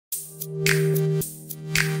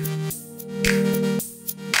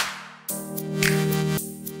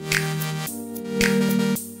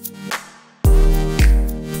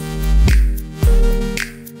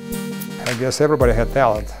guess everybody had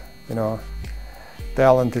talent. You know,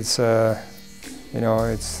 talent. It's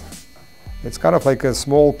it's kind of like a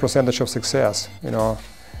small percentage of success. You know,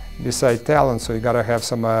 besides talent, so you gotta have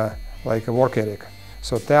some like a work ethic.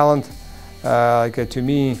 So talent, to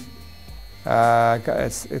me,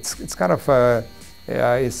 it's kind of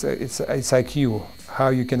it's IQ, how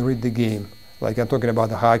you can read the game. Like I'm talking about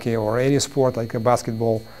the hockey or any sport like a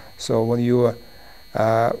basketball. So when you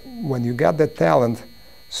got that talent,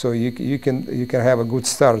 so you can have a good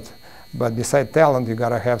start. But beside talent, you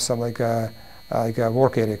gotta have some like a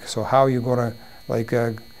work ethic. So how you gonna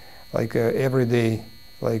every day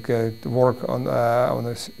work on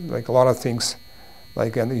like a lot of things,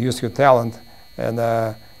 and use your talent, and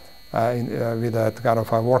with that kind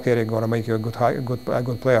of a work ethic, gonna make you a good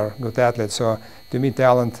player, good athlete. So to me,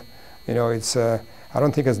 talent, you know, it's I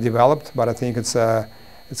don't think it's developed, but I think it's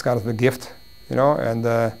kind of a gift, you know. And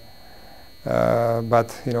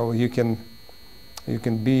but you know, you can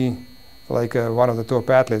be like one of the top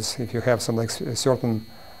athletes if you have some like certain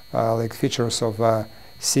like features of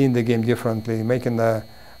seeing the game differently, making the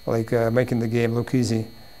game look easy,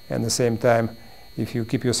 and at the same time, if you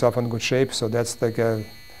keep yourself in good shape. So that's like you're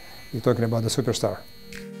talking about the superstar.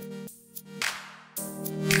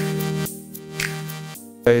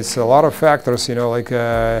 It's a lot of factors, you know, like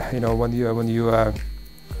you know, when you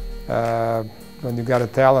got a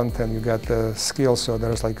talent and you got the skills. So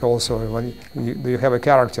there's like also do you have a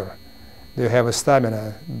character? Do you have a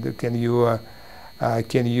stamina? Can you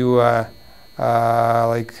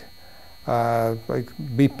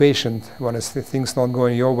be patient when things not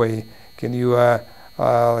going your way? Can you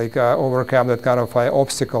overcome that kind of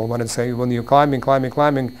obstacle when you're climbing,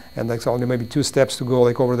 and like only maybe 2 steps to go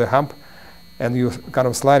like over the hump, and you're kind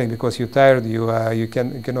of sliding because you're tired. You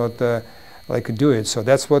cannot do it. So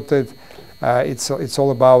that's what it's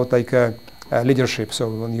all about, like leadership. So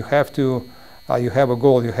when you have to. You have a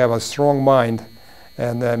goal, you have a strong mind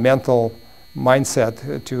and a mental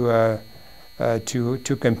mindset to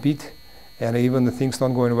compete, and even the things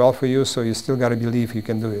not going well for you, so you still got to believe you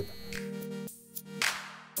can do it.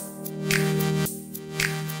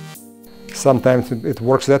 Sometimes it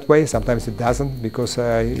works that way, sometimes it doesn't, because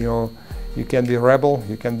you know, you can be a rebel,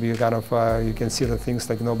 you can be kind of you can see the things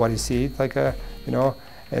like nobody see it, like you know,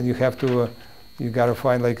 and you have to you got to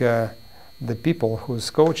find like the people who's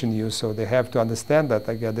coaching you, so they have to understand that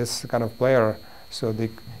this kind of player, so they,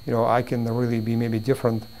 you know, I can really be maybe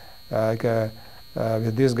different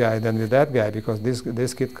with this guy than with that guy, because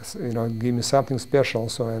this kid, you know, give me something special.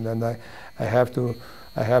 So and then I have to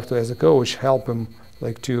as a coach help him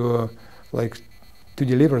to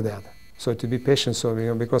deliver that. So to be patient. So you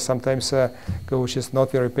know, because sometimes coach is not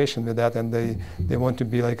very patient with that, and they want to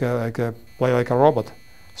be play like a robot.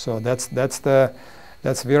 So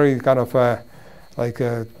that's very kind of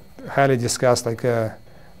highly discussed like a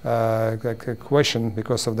question,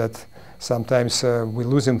 because of that. Sometimes we're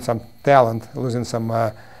losing some talent, losing some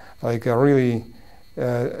really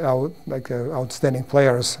outstanding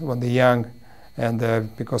players when they're young, and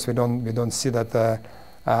because we don't see that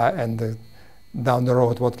and down the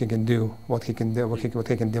road what he can do, what he can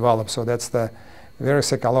develop. So that's the very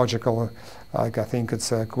psychological. I think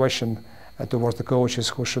it's a question towards the coaches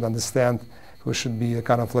who should understand, who should be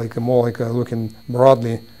kind of more looking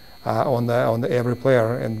broadly on every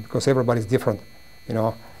player, and because everybody's different, you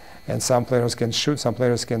know, and some players can shoot, some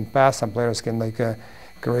players can pass, some players can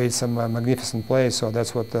create some magnificent plays. So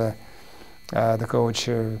that's what the coach,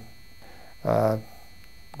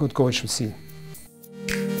 good coach should see.